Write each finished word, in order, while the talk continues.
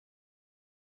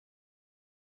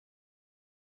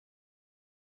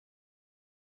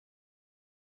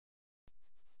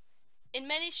In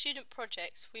many student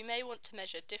projects, we may want to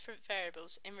measure different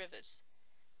variables in rivers,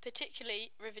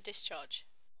 particularly river discharge.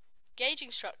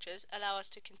 Gauging structures allow us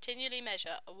to continually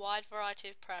measure a wide variety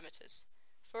of parameters,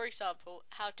 for example,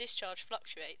 how discharge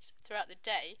fluctuates throughout the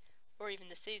day or even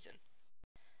the season.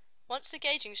 Once the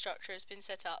gauging structure has been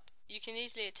set up, you can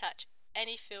easily attach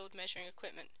any field measuring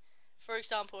equipment, for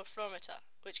example a fluorometer,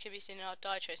 which can be seen in our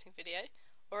dye tracing video,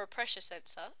 or a pressure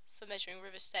sensor for measuring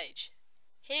river stage.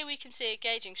 Here we can see a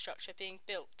gauging structure being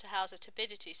built to house a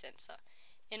turbidity sensor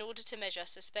in order to measure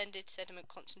suspended sediment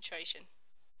concentration.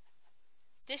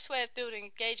 This way of building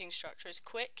a gauging structure is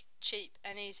quick, cheap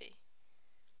and easy.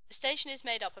 The station is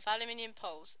made up of aluminium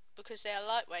poles because they are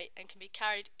lightweight and can be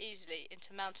carried easily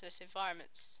into mountainous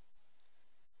environments.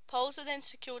 Poles are then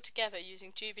secured together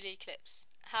using Jubilee clips.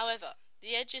 However,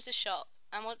 the edges are sharp,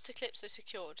 and once the clips are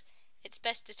secured, it's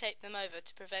best to tape them over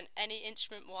to prevent any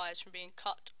instrument wires from being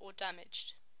cut or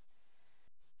damaged.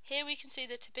 Here we can see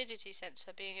the turbidity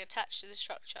sensor being attached to the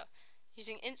structure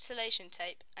using insulation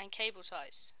tape and cable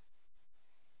ties.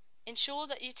 Ensure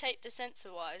that you tape the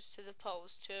sensor wires to the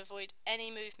poles to avoid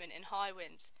any movement in high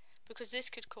winds, because this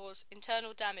could cause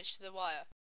internal damage to the wire.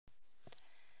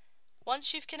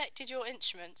 Once you've connected your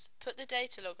instruments, put the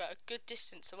data logger a good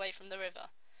distance away from the river,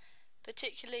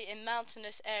 particularly in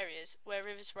mountainous areas where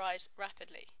rivers rise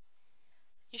rapidly.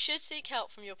 You should seek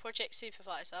help from your project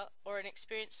supervisor or an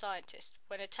experienced scientist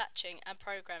when attaching and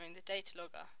programming the data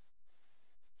logger.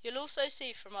 You'll also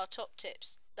see from our top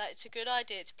tips that it's a good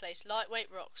idea to place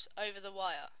lightweight rocks over the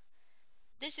wire.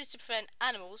 This is to prevent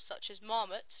animals such as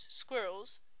marmots,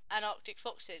 squirrels and Arctic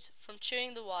foxes from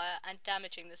chewing the wire and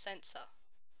damaging the sensor.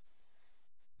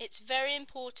 It's very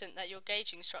important that your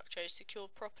gauging structure is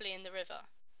secured properly in the river.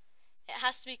 It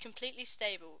has to be completely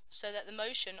stable so that the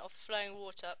motion of the flowing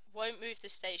water won't move the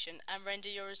station and render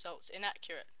your results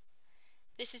inaccurate.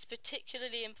 This is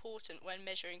particularly important when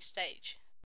measuring stage.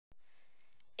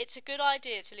 It's a good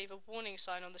idea to leave a warning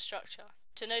sign on the structure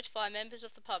to notify members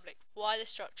of the public why the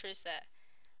structure is there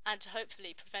and to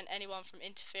hopefully prevent anyone from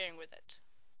interfering with it.